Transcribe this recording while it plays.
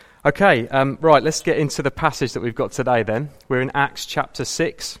Okay, right, let's get into the passage that we've got today then. We're in Acts chapter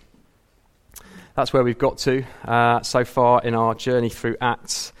 6. That's where we've got to so far in our journey through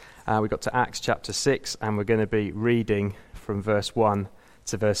Acts. We got to Acts chapter 6, and we're going to be reading from verse 1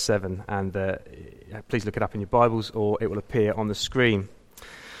 to verse 7. And please look it up in your Bibles, or it will appear on the screen.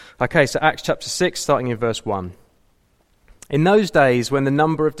 Okay, so Acts chapter 6, starting in verse 1. In those days, when the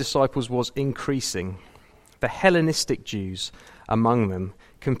number of disciples was increasing, the Hellenistic Jews among them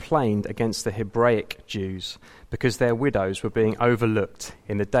complained against the Hebraic Jews because their widows were being overlooked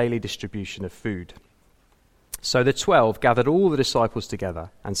in the daily distribution of food. So the 12 gathered all the disciples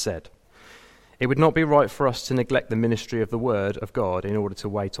together and said, "It would not be right for us to neglect the ministry of the word of God in order to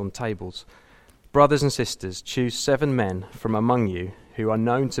wait on tables. Brothers and sisters, choose 7 men from among you who are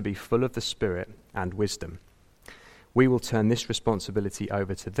known to be full of the Spirit and wisdom. We will turn this responsibility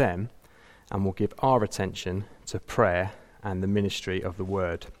over to them and will give our attention to prayer and the ministry of the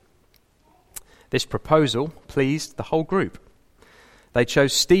word." This proposal pleased the whole group. They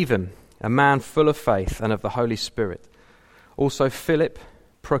chose Stephen, a man full of faith and of the Holy Spirit. Also Philip,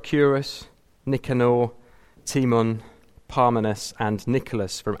 Prochorus, Nicanor, Timon, Parmenas, and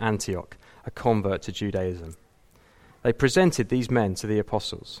Nicholas from Antioch, a convert to Judaism. They presented these men to the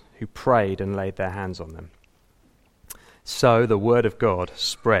apostles, who prayed and laid their hands on them. So the word of God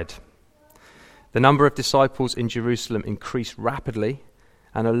spread. The number of disciples in Jerusalem increased rapidly,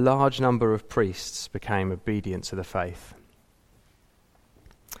 and a large number of priests became obedient to the faith.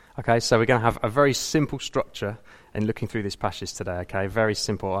 Okay, so we're going to have a very simple structure in looking through this passage today, okay? Very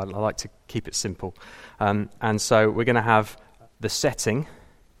simple. I like to keep it simple. And so we're going to have the setting.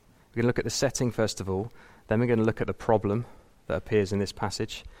 We're going to look at the setting first of all. Then we're going to look at the problem that appears in this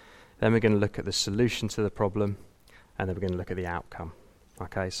passage. Then we're going to look at the solution to the problem. And then we're going to look at the outcome.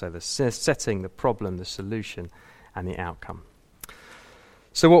 Okay, so the setting, the problem, the solution, and the outcome.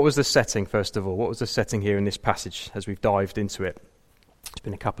 So what was the setting, first of all? What was the setting here in this passage as we've dived into it? It's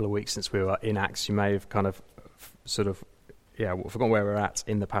been a couple of weeks since we were in Acts. You may have kind of forgotten where we're at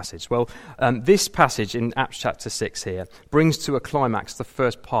in the passage. Well, this passage in Acts chapter 6 here brings to a climax the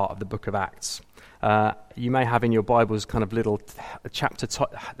first part of the book of Acts. You may have in your Bibles kind of little chapter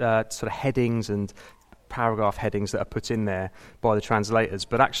sort of headings and paragraph headings that are put in there by the translators,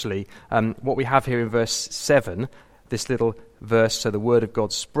 but actually what we have here in verse 7, this little verse, so the word of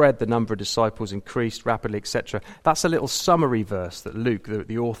God spread, the number of disciples increased rapidly, etc., that's a little summary verse that Luke,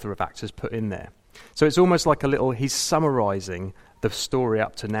 the author of Acts, has put in there. So it's almost like he's summarizing the story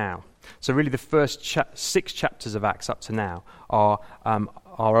up to now. So really the first 6 chapters of Acts up to now are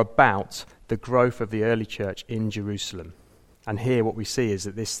about the growth of the early church in Jerusalem. And here what we see is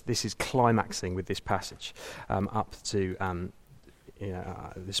that this is climaxing with this passage up to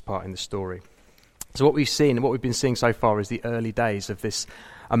this part in the story. So what we've been seeing so far is the early days of this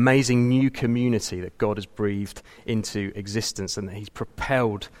amazing new community that God has breathed into existence and that he's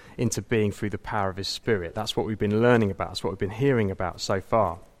propelled into being through the power of his Spirit. That's what we've been learning about. That's what we've been hearing about so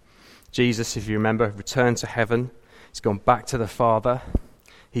far. Jesus, if you remember, returned to heaven. He's gone back to the Father.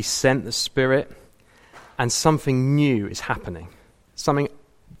 He sent the Spirit. And something new is happening, something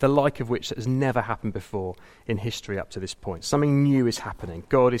the like of which has never happened before in history up to this point. Something new is happening.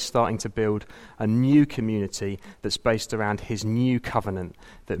 God is starting to build a new community that's based around his new covenant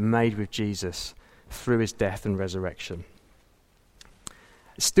that made with Jesus through his death and resurrection.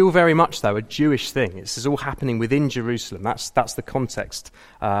 It's still very much, though, a Jewish thing. This is all happening within Jerusalem. That's the context,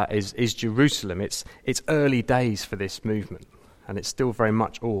 is Jerusalem. It's early days for this movement, and it's still very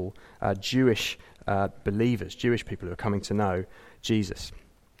much all Jewish believers, Jewish people who are coming to know Jesus.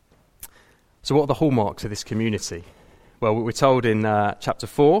 So what are the hallmarks of this community? Well, we're told in chapter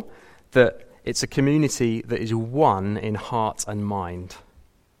 4 that it's a community that is one in heart and mind.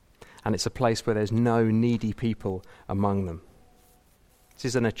 And it's a place where there's no needy people among them. This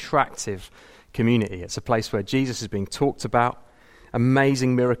is an attractive community. It's a place where Jesus is being talked about.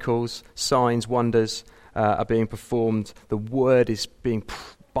 Amazing miracles, signs, wonders are being performed. The word is being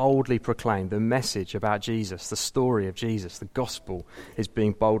boldly proclaimed. The message about Jesus, the story of Jesus, the gospel is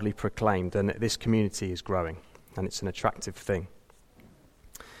being boldly proclaimed, and this community is growing, and it's an attractive thing.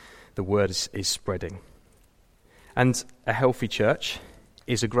 The word is spreading. And a healthy church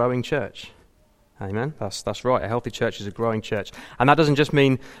is a growing church. Amen? That's right. A healthy church is a growing church. And that doesn't just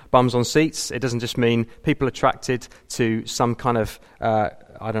mean bums on seats. It doesn't just mean people attracted to some kind of,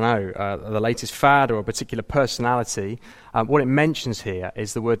 the latest fad or a particular personality. What it mentions here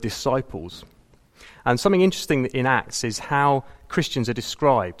is the word disciples. And something interesting in Acts is how Christians are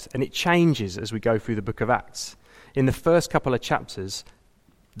described. And it changes as we go through the book of Acts. In the first couple of chapters,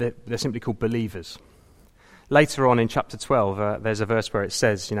 they're simply called believers. Later on in chapter 12, there's a verse where it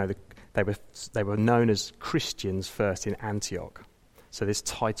says, they were known as Christians first in Antioch. So this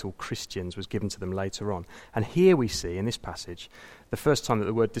title, Christians, was given to them later on. And here we see, in this passage, the first time that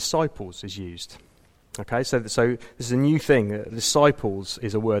the word disciples is used. Okay, so this is a new thing. Disciples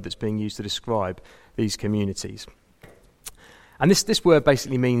is a word that's being used to describe these communities. And this word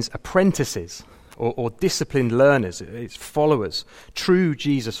basically means apprentices or disciplined learners. It's followers, true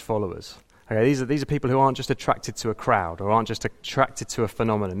Jesus followers. Okay, these are people who aren't just attracted to a crowd or aren't just attracted to a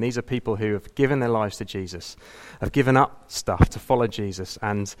phenomenon. These are people who have given their lives to Jesus, have given up stuff to follow Jesus,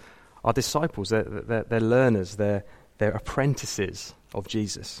 and are disciples. They're learners. They're apprentices of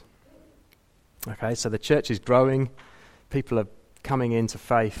Jesus. Okay, so the church is growing. People are coming into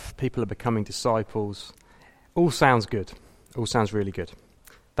faith. People are becoming disciples. All sounds good. All sounds really good.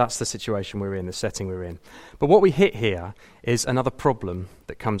 That's the situation we're in, the setting we're in. But what we hit here is another problem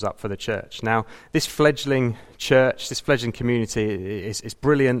that comes up for the church. Now, this fledgling church, this fledgling community is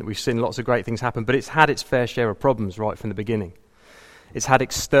brilliant. We've seen lots of great things happen, but it's had its fair share of problems right from the beginning. It's had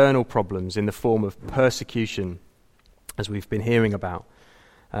external problems in the form of persecution, as we've been hearing about.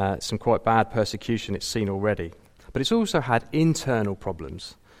 Some quite bad persecution it's seen already. But it's also had internal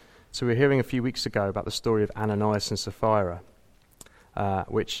problems. So we were hearing a few weeks ago about the story of Ananias and Sapphira,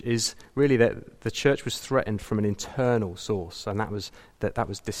 which is really that the church was threatened from an internal source, and that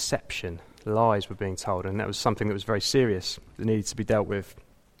was deception. Lies were being told, and that was something that was very serious that needed to be dealt with.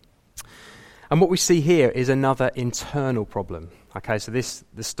 And what we see here is another internal problem. Okay, so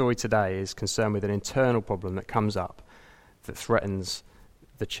the story today is concerned with an internal problem that comes up that threatens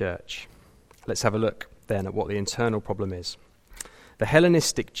the church. Let's have a look then at what the internal problem is. The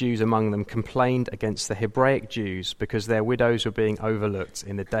Hellenistic Jews among them complained against the Hebraic Jews because their widows were being overlooked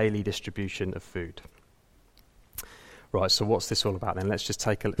in the daily distribution of food. Right, so what's this all about then? Let's just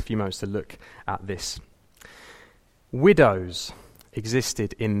take a few moments to look at this. Widows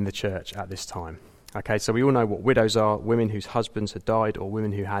existed in the church at this time. Okay, so we all know what widows are: women whose husbands had died or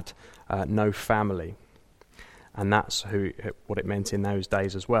women who had no family. And that's what it meant in those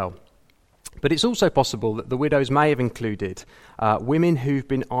days as well. But it's also possible that the widows may have included women who've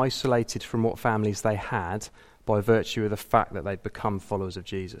been isolated from what families they had by virtue of the fact that they'd become followers of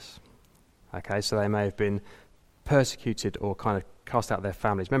Jesus. Okay, so they may have been persecuted or kind of cast out of their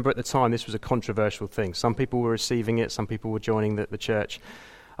families. Remember, at the time, this was a controversial thing. Some people were receiving it, some people were joining the church.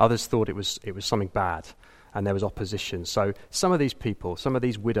 Others thought it was something bad, and there was opposition. So some of these people, some of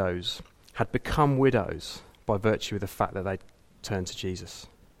these widows, had become widows by virtue of the fact that they'd turned to Jesus.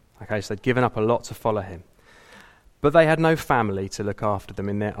 Okay, so they'd given up a lot to follow him. But they had no family to look after them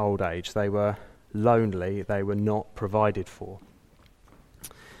in their old age. They were lonely. They were not provided for.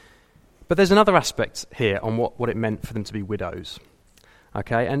 But there's another aspect here on what it meant for them to be widows.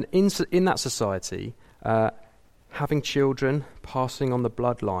 Okay, and in that society, having children, passing on the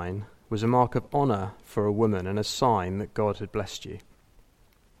bloodline, was a mark of honour for a woman and a sign that God had blessed you.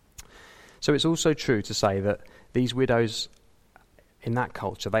 So it's also true to say that these widows in that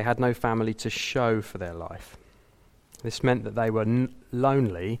culture, they had no family to show for their life. This meant that they were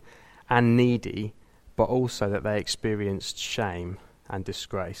lonely and needy, but also that they experienced shame and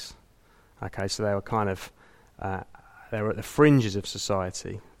disgrace. Okay, so they were kind of, they were at the fringes of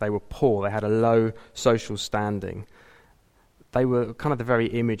society. They were poor, they had a low social standing. They were kind of the very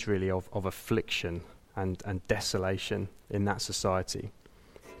image, really, of affliction and desolation in that society.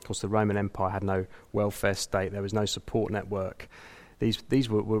 Of course, the Roman Empire had no welfare state, there was no support network. These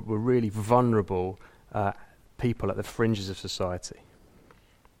were really vulnerable people at the fringes of society.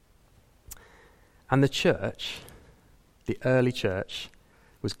 And the church, the early church,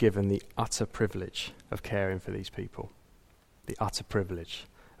 was given the utter privilege of caring for these people. The utter privilege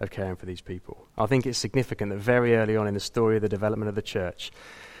of caring for these people. I think it's significant that very early on in the story of the development of the church,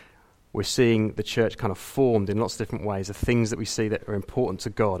 we're seeing the church kind of formed in lots of different ways, the things that we see that are important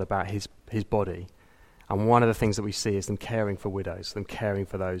to God about his body. And one of the things that we see is them caring for widows, them caring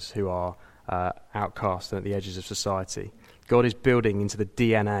for those who are outcast and at the edges of society. God is building into the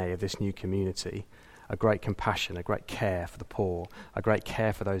DNA of this new community a great compassion, a great care for the poor, a great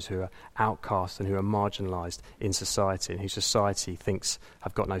care for those who are outcast and who are marginalised in society and who society thinks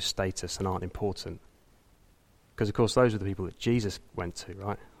have got no status and aren't important. Because, of course, those are the people that Jesus went to,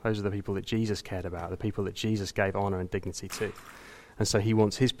 right? Those are the people that Jesus cared about, the people that Jesus gave honour and dignity to. And so he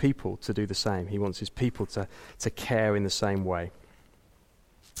wants his people to do the same. He wants his people to care in the same way.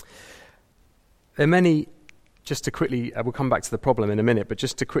 There are many, just to quickly, we'll come back to the problem in a minute, but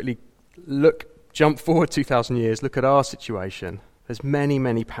just to quickly jump forward 2,000 years, look at our situation. There's many,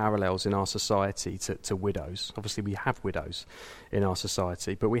 many parallels in our society to widows. Obviously, we have widows in our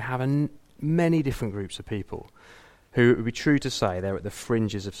society, but we have many different groups of people who, it would be true to say, they're at the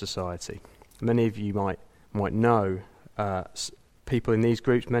fringes of society. Many of you might know people in these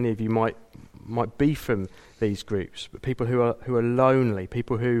groups. Many of you might be from these groups, but people who are lonely,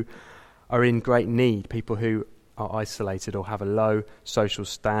 people who are in great need, people who are isolated or have a low social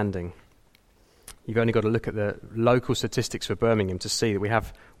standing. You've only got to look at the local statistics for Birmingham to see that we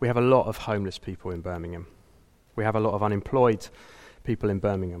have a lot of homeless people in Birmingham. We have a lot of unemployed people in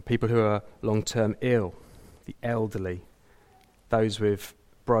Birmingham, people who are long-term ill, the elderly, those with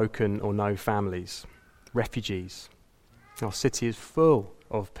broken or no families, refugees. Our city is full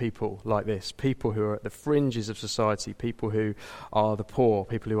of people like this, people who are at the fringes of society, people who are the poor,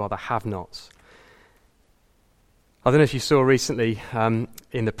 people who are the have-nots. I don't know if you saw recently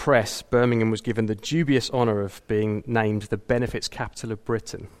in the press, Birmingham was given the dubious honour of being named the benefits capital of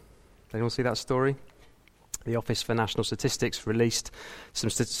Britain. Anyone see that story? The Office for National Statistics released some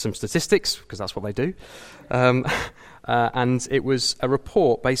statistics, because that's what they do. And it was a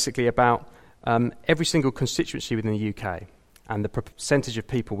report basically about every single constituency within the UK and the percentage of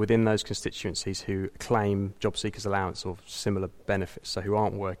people within those constituencies who claim job seekers allowance or similar benefits, so who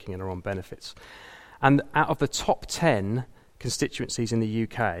aren't working and are on benefits. And out of the top 10 constituencies in the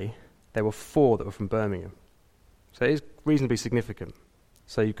UK, there were 4 that were from Birmingham. So it is reasonably significant.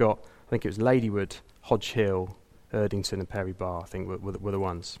 So you've got, I think it was Ladywood, Hodge Hill, Erdington and Perry Barr, I think, were the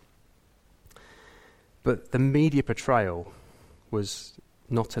ones. But the media portrayal was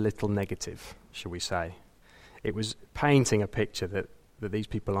not a little negative, shall we say. It was painting a picture that these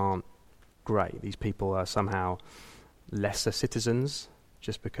people aren't great. These people are somehow lesser citizens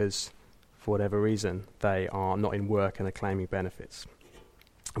just because, for whatever reason, they are not in work and are claiming benefits.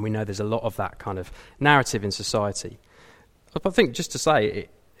 And we know there's a lot of that kind of narrative in society. But I think just to say,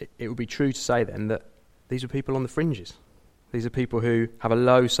 it would be true to say then that these are people on the fringes. These are people who have a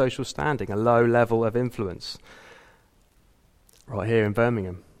low social standing, a low level of influence. Right here in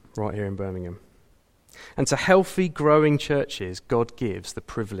Birmingham. And to healthy, growing churches, God gives the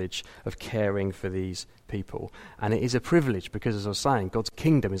privilege of caring for these people. And it is a privilege because, as I was saying, God's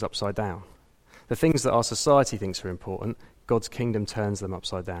kingdom is upside down. The things that our society thinks are important, God's kingdom turns them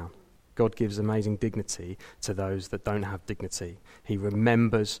upside down. God gives amazing dignity to those that don't have dignity. He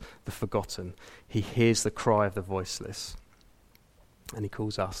remembers the forgotten. He hears the cry of the voiceless. And he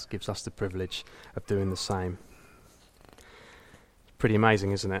calls us, gives us the privilege of doing the same. Pretty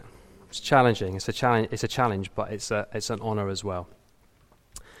amazing, isn't it? It's challenging. It's a challenge, but it's an honour as well.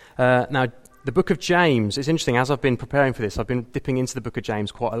 Now, the book of James, it's interesting, as I've been preparing for this, I've been dipping into the book of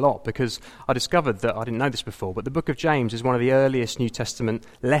James quite a lot because I discovered that, I didn't know this before, but the book of James is one of the earliest New Testament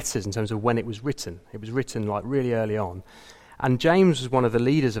letters in terms of when it was written. It was written like really early on. And James was one of the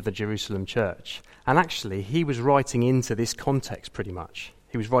leaders of the Jerusalem church. And actually, he was writing into this context pretty much.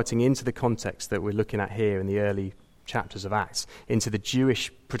 He was writing into the context that we're looking at here in the early chapters of Acts, into the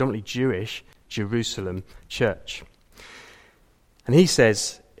predominantly Jewish Jerusalem church. And he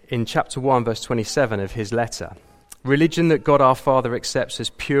says in chapter 1, verse 27 of his letter, "Religion that God our Father accepts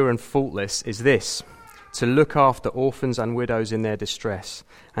as pure and faultless is this, to look after orphans and widows in their distress,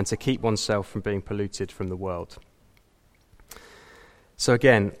 and to keep oneself from being polluted from the world." So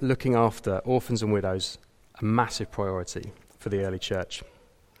again, looking after orphans and widows, a massive priority for the early church.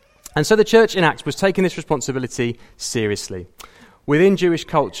 And so the church in Acts was taking this responsibility seriously. Within Jewish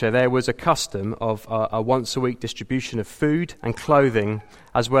culture, there was a custom of a once-a-week distribution of food and clothing,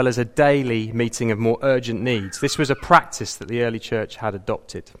 as well as a daily meeting of more urgent needs. This was a practice that the early church had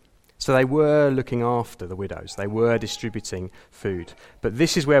adopted. So they were looking after the widows. They were distributing food. But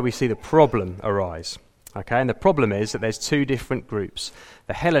this is where we see the problem arise. Okay, and the problem is that there's 2 different groups,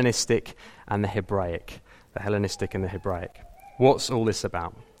 the Hellenistic and the Hebraic. The Hellenistic and the Hebraic. What's all this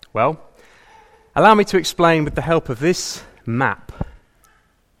about? Well, allow me to explain with the help of this map.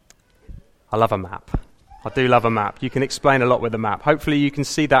 I love a map. I do love a map. You can explain a lot with a map. Hopefully you can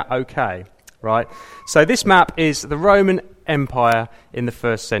see that okay, right? So this map is the Roman Empire in the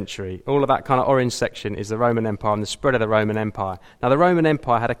 1st century. All of that kind of orange section is the Roman Empire and the spread of the Roman Empire. Now the Roman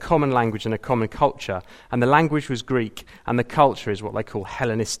Empire had a common language and a common culture, and the language was Greek, and the culture is what they call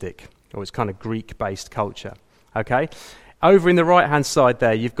Hellenistic, or it's kind of Greek-based culture, okay? Over in the right-hand side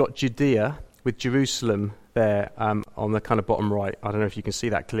there, you've got Judea with Jerusalem there on the kind of bottom right. I don't know if you can see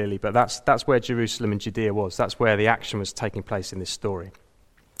that clearly, but that's where Jerusalem and Judea was. That's where the action was taking place in this story.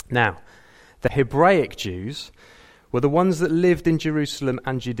 Now, the Hebraic Jews were the ones that lived in Jerusalem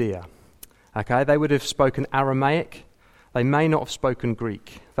and Judea. Okay, they would have spoken Aramaic, They may not have spoken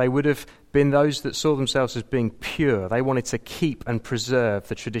Greek. They would have been those that saw themselves as being pure. They wanted to keep and preserve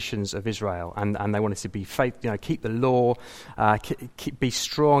the traditions of Israel, and they wanted to be keep the law, be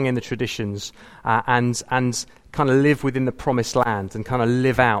strong in the traditions, and kind of live within the promised land and kind of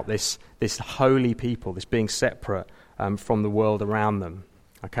live out this holy people, this being separate from the world around them.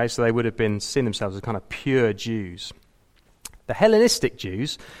 Okay, so they would have been seeing themselves as kind of pure Jews. The Hellenistic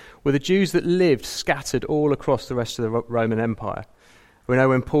Jews were the Jews that lived scattered all across the rest of the Roman Empire. We know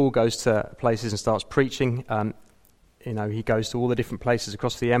when Paul goes to places and starts preaching, he goes to all the different places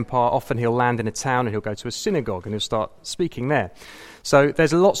across the empire. Often he'll land in a town and he'll go to a synagogue and he'll start speaking there. So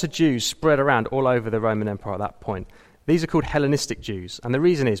there's lots of Jews spread around all over the Roman Empire at that point. These are called Hellenistic Jews, and the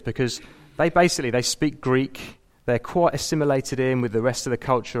reason is because they speak Greek. They're quite assimilated in with the rest of the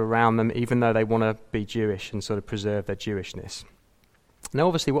culture around them, even though they want to be Jewish and sort of preserve their Jewishness. Now,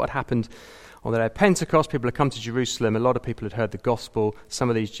 obviously, what had happened on the day of Pentecost, people had come to Jerusalem. A lot of people had heard the gospel. Some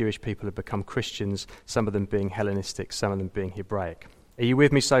of these Jewish people had become Christians, some of them being Hellenistic, some of them being Hebraic. Are you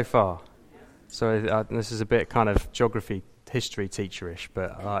with me so far? So this is a bit kind of geography, history teacherish,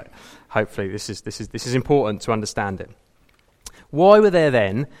 but hopefully this is important to understand it. Why were there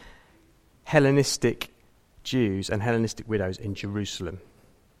then Hellenistic Jews and Hellenistic widows in Jerusalem?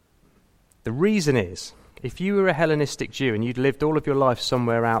 The reason is, if you were a Hellenistic Jew and you'd lived all of your life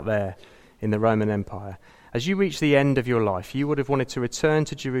somewhere out there in the Roman Empire, as you reached the end of your life, you would have wanted to return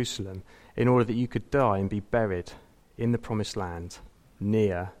to Jerusalem in order that you could die and be buried in the Promised Land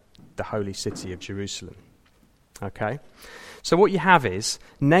near the holy city of Jerusalem. Okay? So what you have is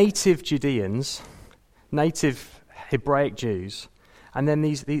native Judeans, native Hebraic Jews, and then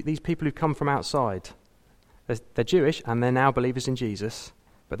these people who come from outside. They're Jewish and they're now believers in Jesus,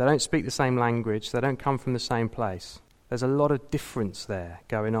 but they don't speak the same language, they don't come from the same place. There's a lot of difference there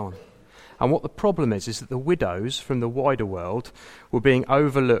going on. And what the problem is that the widows from the wider world were being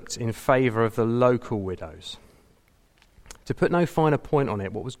overlooked in favour of the local widows. To put no finer point on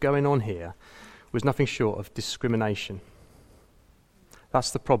it, what was going on here was nothing short of discrimination.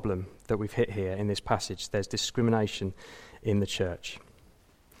 That's the problem that we've hit here in this passage. There's discrimination in the church.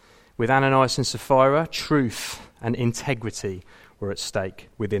 With Ananias and Sapphira, truth and integrity were at stake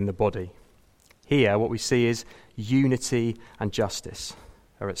within the body. Here, what we see is unity and justice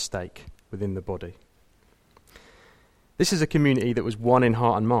are at stake within the body. This is a community that was one in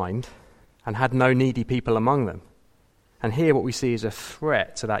heart and mind and had no needy people among them. And here what we see is a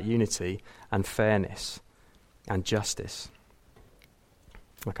threat to that unity and fairness and justice.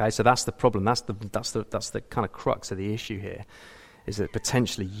 Okay, so that's the problem. That's the kind of crux of the issue here, is that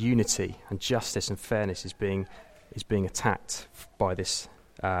potentially unity and justice and fairness is being attacked by this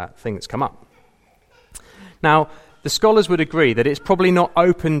thing that's come up. Now, the scholars would agree that it's probably not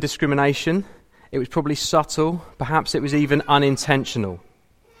open discrimination. It was probably subtle. Perhaps it was even unintentional.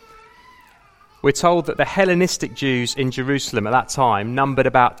 We're told that the Hellenistic Jews in Jerusalem at that time numbered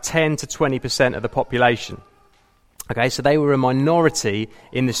about 10 to 20% of the population. Okay, so they were a minority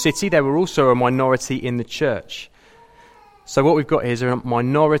in the city. They were also a minority in the church. So what we've got here is a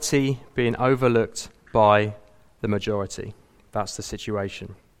minority being overlooked by the majority. That's the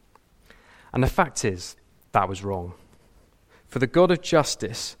situation. And the fact is, that was wrong. For the God of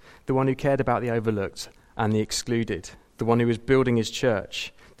justice, the one who cared about the overlooked and the excluded, the one who was building his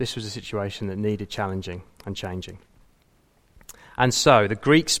church, this was a situation that needed challenging and changing. And so the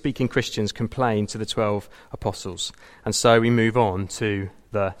Greek-speaking Christians complained to the 12 apostles. And so we move on to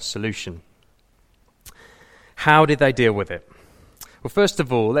the solution. How did they deal with it? Well, first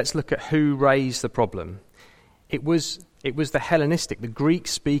of all, let's look at who raised the problem. It was the Hellenistic, the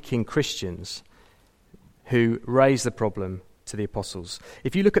Greek-speaking Christians who raised the problem to the apostles.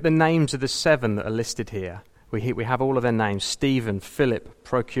 If you look at the names of the 7 that are listed here, we have all of their names: Stephen, Philip,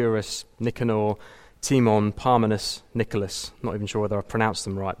 Prochorus, Nicanor, Timon, Parmenas, Nicholas. Not even sure whether I pronounced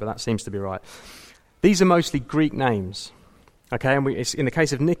them right, but that seems to be right. These are mostly Greek names. Okay, and in the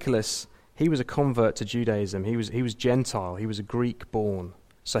case of Nicholas, he was a convert to Judaism. He was Gentile. He was a Greek-born.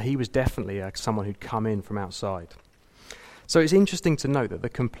 So he was definitely someone who'd come in from outside. So it's interesting to note that the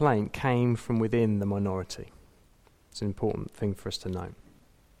complaint came from within the minority. It's an important thing for us to know.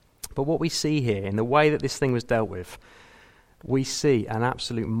 But what we see here, in the way that this thing was dealt with, we see an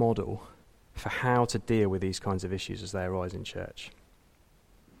absolute model for how to deal with these kinds of issues as they arise in church.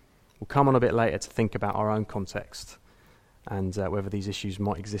 We'll come on a bit later to think about our own context and whether these issues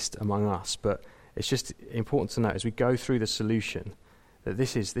might exist among us. But it's just important to note as we go through the solution that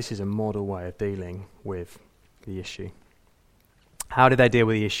this is a model way of dealing with the issue. How did they deal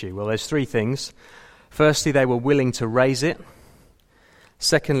with the issue? Well, there's 3 things. Firstly, they were willing to raise it.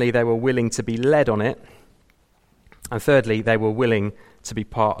 Secondly, they were willing to be led on it. And thirdly, they were willing to be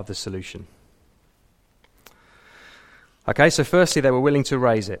part of the solution. Okay, so firstly, they were willing to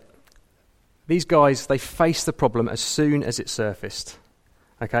raise it. These guys, they faced the problem as soon as it surfaced.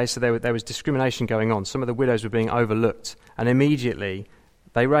 Okay, so there was discrimination going on. Some of the widows were being overlooked, and immediately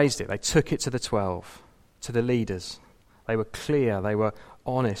they raised it. They took it to the 12, to the leaders. They were clear, they were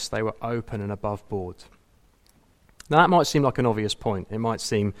honest, they were open and above board. Now that might seem like an obvious point. It might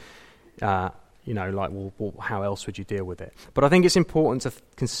seem, like, well, how else would you deal with it? But I think it's important to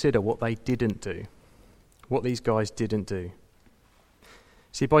consider what they didn't do, what these guys didn't do.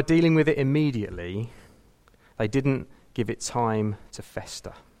 See, by dealing with it immediately, they didn't give it time to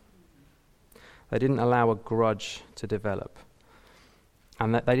fester. They didn't allow a grudge to develop.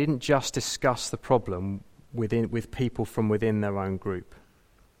 And that they didn't just discuss the problem with people from within their own group.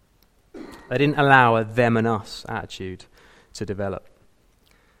 They didn't allow a them and us attitude to develop.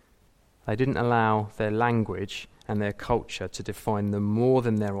 They didn't allow their language and their culture to define them more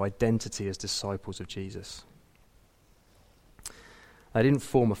than their identity as disciples of Jesus. They didn't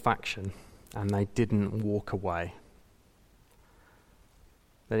form a faction, and they didn't walk away.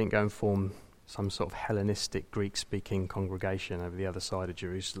 They didn't go and form some sort of Hellenistic Greek-speaking congregation over the other side of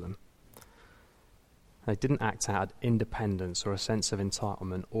Jerusalem. They didn't act out of independence or a sense of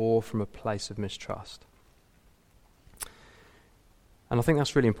entitlement or from a place of mistrust. And I think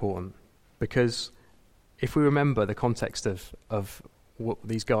that's really important, because if we remember the context of what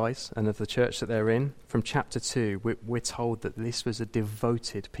these guys and of the church that they're in, from chapter 2, we're told that this was a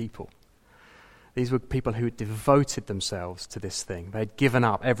devoted people. These were people who had devoted themselves to this thing. They'd given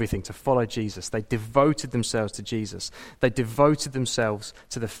up everything to follow Jesus. They devoted themselves to Jesus. They devoted themselves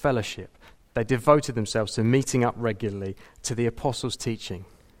to the fellowship. They devoted themselves to meeting up regularly, to the apostles' teaching.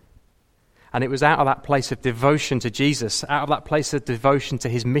 And it was out of that place of devotion to Jesus, out of that place of devotion to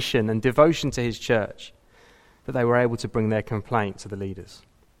his mission and devotion to his church, that they were able to bring their complaint to the leaders.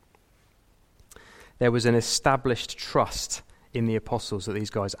 There was an established trust in the apostles that these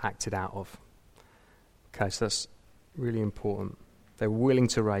guys acted out of. Okay, so that's really important. They were willing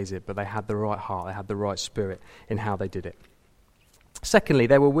to raise it, but they had the right heart, they had the right spirit in how they did it. Secondly,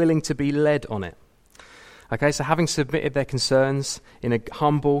 they were willing to be led on it. Okay, so having submitted their concerns in a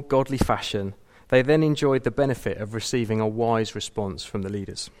humble, godly fashion, they then enjoyed the benefit of receiving a wise response from the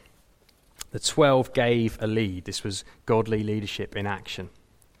leaders. The 12 gave a lead. This was godly leadership in action.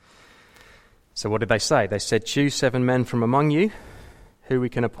 So what did they say? They said, "Choose 7 men from among you who we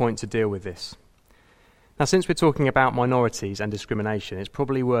can appoint to deal with this." Now, since we're talking about minorities and discrimination, it's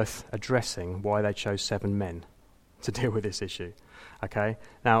probably worth addressing why they chose 7 men to deal with this issue. Okay?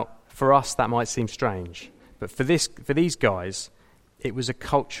 Now, for us, that might seem strange, but for these guys, it was a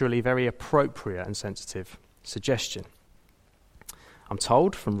culturally very appropriate and sensitive suggestion. I'm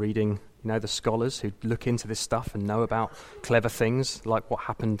told from reading, the scholars who look into this stuff and know about clever things like what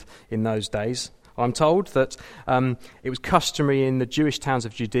happened in those days, I'm told that it was customary in the Jewish towns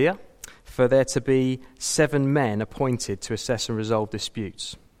of Judea for there to be 7 men appointed to assess and resolve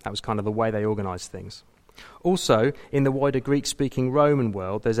disputes. That was kind of the way they organised things. Also, in the wider Greek-speaking Roman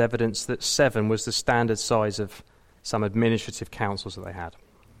world, there's evidence that 7 was the standard size of some administrative councils that they had.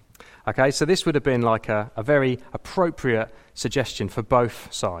 Okay, so this would have been like a very appropriate suggestion for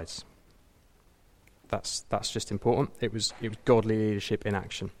both sides. That's just important. It was godly leadership in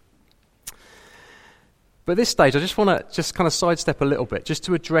action. But at this stage, I just want to just kind of sidestep a little bit, just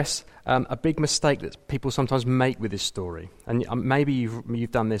to address a big mistake that people sometimes make with this story. And maybe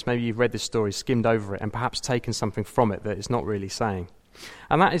you've done this, maybe you've read this story, skimmed over it, and perhaps taken something from it that it's not really saying.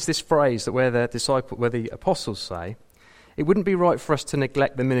 And that is this phrase that where the apostles say, "It wouldn't be right for us to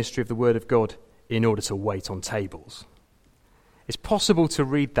neglect the ministry of the word of God in order to wait on tables." It's possible to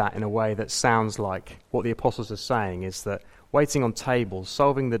read that in a way that sounds like what the apostles are saying is that waiting on tables,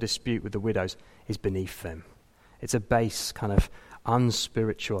 solving the dispute with the widows, is beneath them. It's a base kind of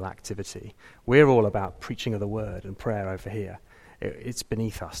unspiritual activity. We're all about preaching of the word and prayer over here. It's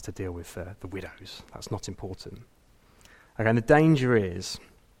beneath us to deal with the widows. That's not important. Okay, and the danger is,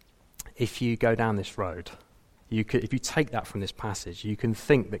 if you go down this road, if you take that from this passage, you can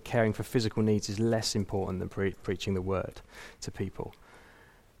think that caring for physical needs is less important than preaching the word to people.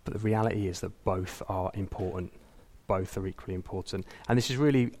 But the reality is that both are important. Both are equally important. And this is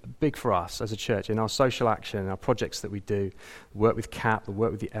really big for us as a church in our social action, in our projects that we do, work with CAP, the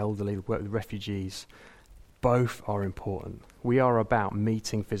work with the elderly, the work with refugees. Both are important. We are about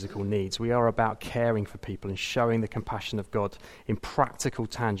meeting physical needs. We are about caring for people and showing the compassion of God in practical,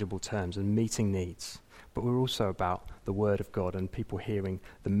 tangible terms and meeting needs. But we're also about the word of God and people hearing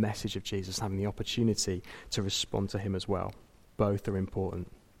the message of Jesus, having the opportunity to respond to him as well. Both are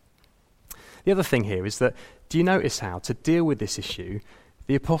important. The other thing here is that, do you notice how, to deal with this issue,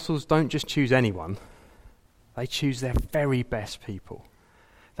 the apostles don't just choose anyone, they choose their very best people.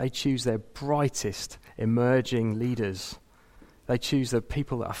 They choose their brightest, emerging leaders. They choose the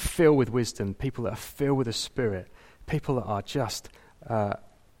people that are filled with wisdom, people that are filled with the Spirit, people that are just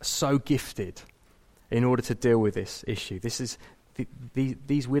so gifted in order to deal with this issue.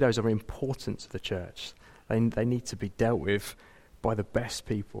 These widows are important to the church. They need to be dealt with by the best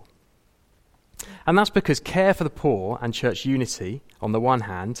people. And that's because care for the poor and church unity, on the one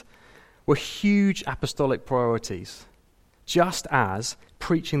hand, were huge apostolic priorities, just as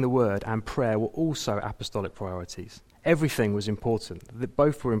preaching the word and prayer were also apostolic priorities. Everything was important.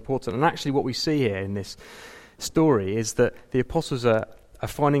 Both were important. And actually what we see here in this story is that the apostles are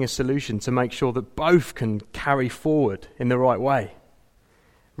finding a solution to make sure that both can carry forward in the right way.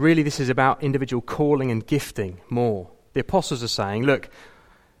 Really, this is about individual calling and gifting more. The apostles are saying, look,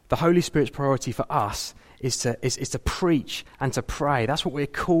 the Holy Spirit's priority for us is to preach and to pray. That's what we're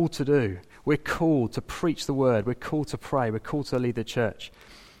called to do. We're called to preach the word. We're called to pray. We're called to lead the church.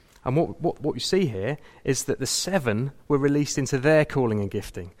 And what you see here is that the 7 were released into their calling and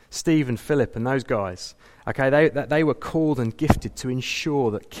gifting. Stephen, Philip, and those guys. Okay, they were called and gifted to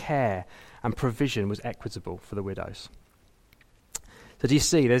ensure that care and provision was equitable for the widows. So do you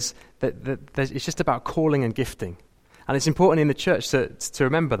see, it's just about calling and gifting. And it's important in the church to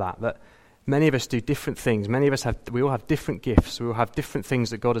remember that many of us do different things. Many of us we all have different gifts. We all have different things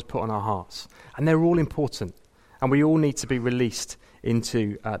that God has put on our hearts. And they're all important. And we all need to be released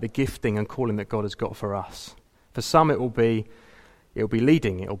into the gifting and calling that God has got for us. For some it will be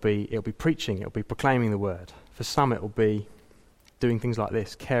leading, it'll be preaching, it'll be proclaiming the word. For some it will be doing things like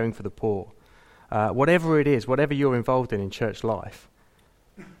this, caring for the poor. Whatever it is, whatever you're involved in church life,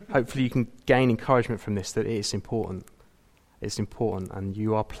 hopefully you can gain encouragement from this, that it is important. It's important, and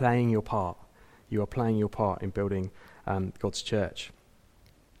you are playing your part. You are playing your part in building God's church.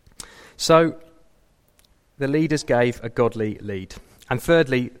 So the leaders gave a godly lead. And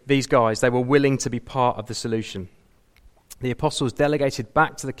thirdly, these guys, they were willing to be part of the solution. The apostles delegated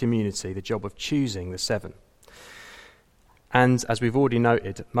back to the community the job of choosing the 7. And as we've already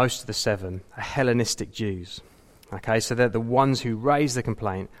noted, most of the 7 are Hellenistic Jews. Okay, so they're the ones who raised the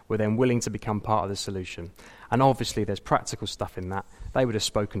complaint, were then willing to become part of the solution. And obviously there's practical stuff in that. They would have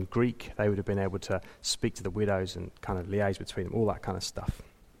spoken Greek, they would have been able to speak to the widows and kind of liaise between them, all that kind of stuff.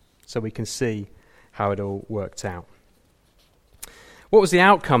 So we can see how it all worked out. What was the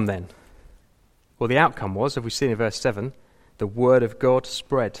outcome then? Well, the outcome was, as we've seen in verse 7, the word of God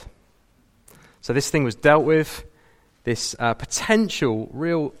spread. So this thing was dealt with, this potential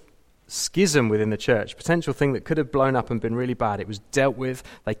real schism within the church, potential thing that could have blown up and been really bad. It was dealt with.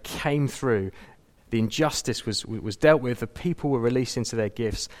 They came through. The injustice was dealt with. The people were released into their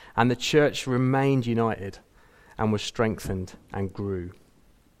gifts, and the church remained united and was strengthened and grew.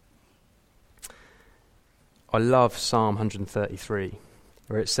 I love Psalm 133,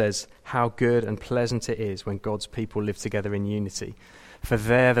 where it says, "How good and pleasant it is when God's people live together in unity. For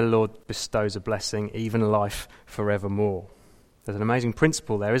there the Lord bestows a blessing, even life forevermore." There's an amazing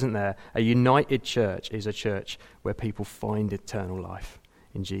principle there, isn't there? A united church is a church where people find eternal life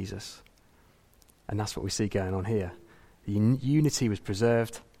in Jesus. And that's what we see going on here. The unity was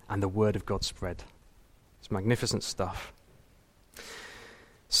preserved and the word of God spread. It's magnificent stuff.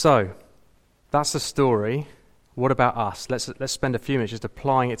 So, that's the story. What about us? Let's spend a few minutes just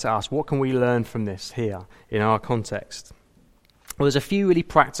applying it to us. What can we learn from this here in our context? Well, there's a few really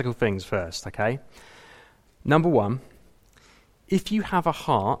practical things first, okay? Number one, if you have a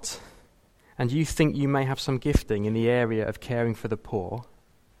heart and you think you may have some gifting in the area of caring for the poor,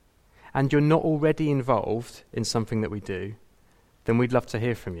 and you're not already involved in something that we do, then we'd love to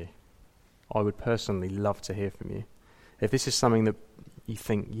hear from you. I would personally love to hear from you. If this is something that you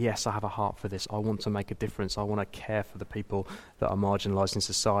think, yes, I have a heart for this, I want to make a difference, I want to care for the people that are marginalised in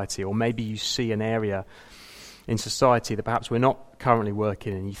society, or maybe you see an area in society that perhaps we're not currently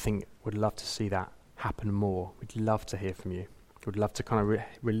working in and you think, would love to see that happen more. We'd love to hear from you. We'd love to kind of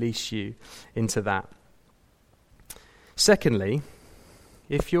release you into that. Secondly,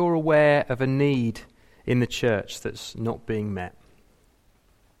 if you're aware of a need in the church that's not being met,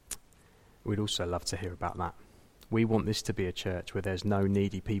 we'd also love to hear about that. We want this to be a church where there's no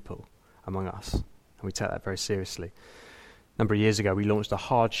needy people among us, and we take that very seriously. A number of years ago, we launched a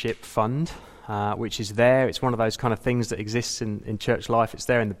hardship fund, which is there. It's one of those kind of things that exists in church life. It's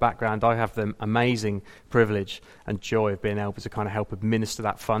there in the background. I have the amazing privilege and joy of being able to kind of help administer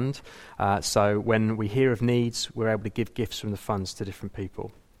that fund. So when we hear of needs, we're able to give gifts from the funds to different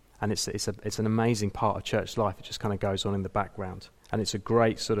people. And it's an amazing part of church life. It just kind of goes on in the background. And it's a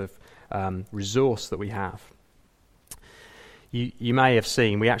great sort of resource that we have. You may have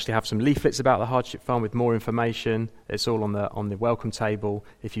seen we actually have some leaflets about the Hardship Fund with more information. It's all on the welcome table.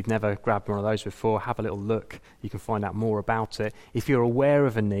 If you've never grabbed one of those before, have a little look. You can find out more about it. If you're aware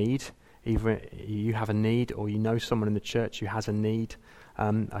of a need, either you have a need or you know someone in the church who has a need,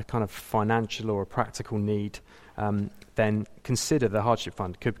 a kind of financial or a practical need, then consider the Hardship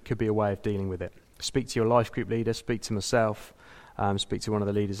Fund. Could be a way of dealing with it. Speak to your life group leader, speak to myself, speak to one of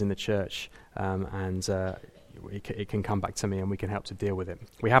the leaders in the church, and it can come back to me and we can help to deal with it.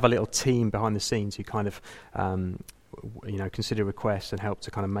 We have a little team behind the scenes who kind of consider requests and help to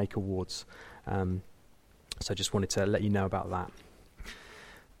kind of make awards. So just wanted to let you know about that.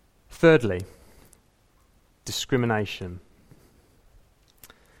 Thirdly, discrimination.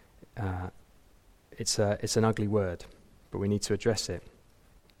 It's an ugly word, but we need to address it.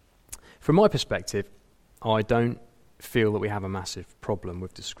 From my perspective, I don't feel that we have a massive problem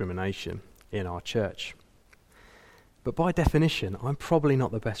with discrimination in our church. But by definition, I'm probably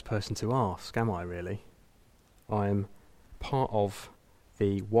not the best person to ask, am I really? I'm part of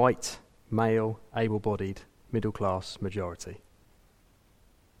the white, male, able-bodied, middle-class majority.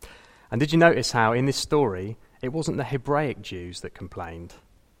 And did you notice how in this story, it wasn't the Hebraic Jews that complained?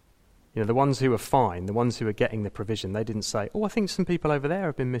 You know, the ones who were fine, the ones who were getting the provision, they didn't say, I think some people over there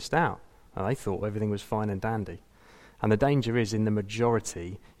have been missed out. And they thought everything was fine and dandy. And the danger is in the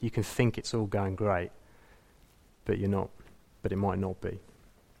majority, you can think it's all going great, but you're not, but it might not be.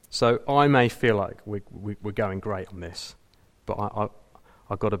 So I may feel like we're going great on this, but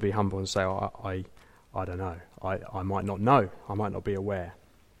I've got to be humble and say I don't know. I might not know. I might not be aware.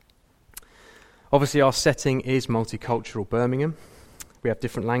 Obviously, our setting is multicultural Birmingham. We have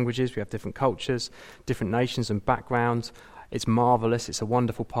different languages, we have different cultures, different nations and backgrounds. It's marvellous. It's a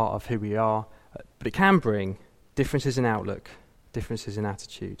wonderful part of who we are, but it can bring differences in outlook, differences in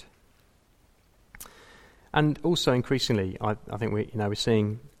attitude. And also increasingly, I think we're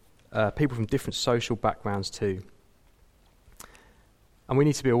seeing people from different social backgrounds too. And we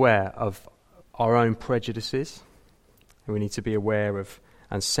need to be aware of our own prejudices, and we need to be aware of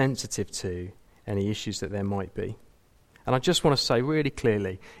and sensitive to any issues that there might be. And I just want to say really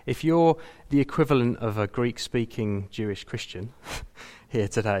clearly, if you're the equivalent of a Greek-speaking Jewish Christian here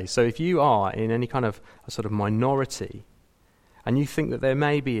today, so if you are in any kind of a sort of minority, and you think that there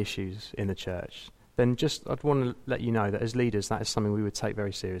may be issues in the church, then I'd want to let you know that as leaders, that is something we would take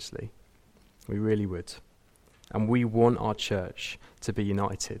very seriously. We really would. And we want our church to be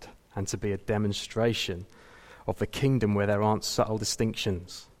united and to be a demonstration of the kingdom where there aren't subtle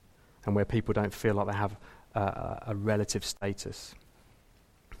distinctions and where people don't feel like they have a relative status.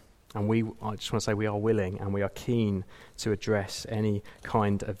 And I just want to say we are willing and we are keen to address any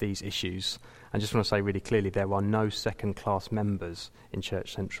kind of these issues. And just want to say really clearly, there are no second-class members in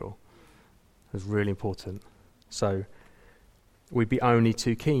Church Central. It's really important. So we'd be only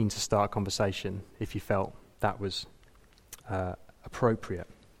too keen to start a conversation if you felt that was appropriate.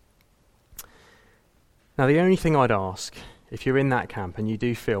 Now, the only thing I'd ask, if you're in that camp and you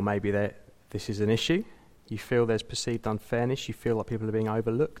do feel maybe that this is an issue, you feel there's perceived unfairness, you feel like people are being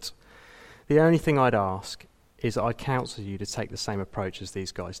overlooked, the only thing I'd ask is that I counsel you to take the same approach as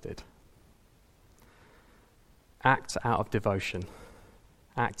these guys did. Act out of devotion.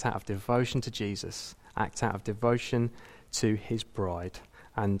 Act out of devotion to Jesus. Act out of devotion to his bride.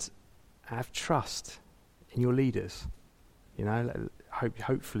 And have trust in your leaders. You know,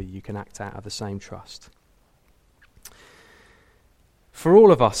 hopefully you can act out of the same trust. For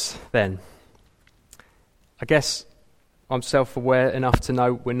all of us, then, I guess I'm self-aware enough to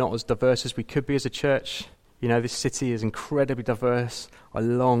know we're not as diverse as we could be as a church. You know, this city is incredibly diverse. I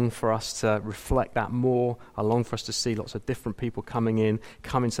long for us to reflect that more. I long for us to see lots of different people coming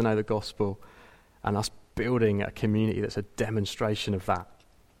to know the gospel, and us building a community that's a demonstration of that.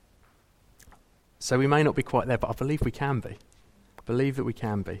 So we may not be quite there, but I believe we can be. I believe that we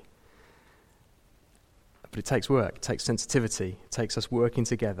can be. But it takes work, it takes sensitivity, it takes us working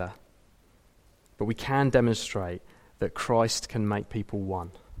together. But we can demonstrate that Christ can make people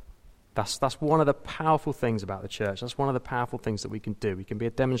one. That's one of the powerful things about the church. That's one of the powerful things that we can do. We can be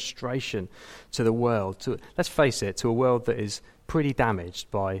a demonstration to the world, let's face it, to a world that is pretty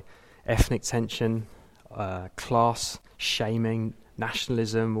damaged by ethnic tension, class shaming,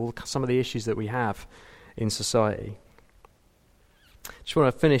 nationalism, some of the issues that we have in society. Just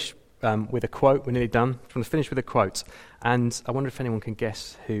want to finish with a quote. We're nearly done. I want to finish with a quote. And I wonder if anyone can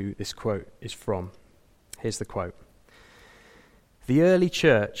guess who this quote is from. Here's the quote. The early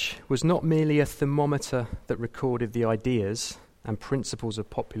church was not merely a thermometer that recorded the ideas and principles of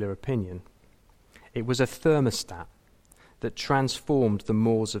popular opinion. It was a thermostat that transformed the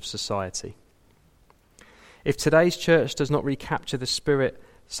mores of society. If today's church does not recapture the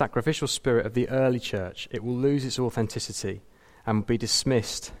sacrificial spirit of the early church, it will lose its authenticity and will be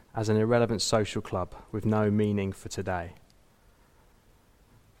dismissed as an irrelevant social club with no meaning for today.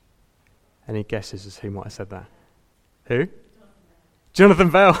 Any guesses as to who might have said that? Who? Jonathan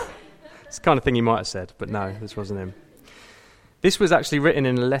Bell. It's the kind of thing he might have said, but no, this wasn't him. This was actually written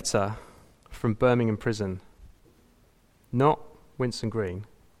in a letter from Birmingham Prison, not Winston Green,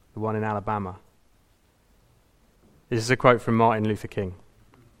 the one in Alabama. This is a quote from Martin Luther King.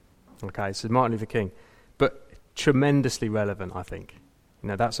 Okay, so Martin Luther King, but tremendously relevant, I think.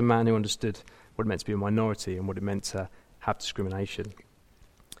 That's a man who understood what it meant to be a minority and what it meant to have discrimination.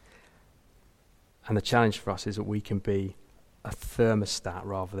 And the challenge for us is that we can be a thermostat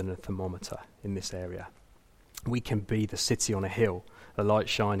rather than a thermometer in this area. We can be the city on a hill, the light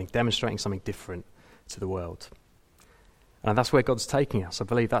shining, demonstrating something different to the world. And that's where God's taking us. I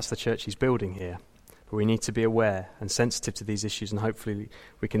believe that's the church he's building here. But we need to be aware and sensitive to these issues, and hopefully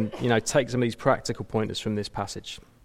we can, take some of these practical pointers from this passage.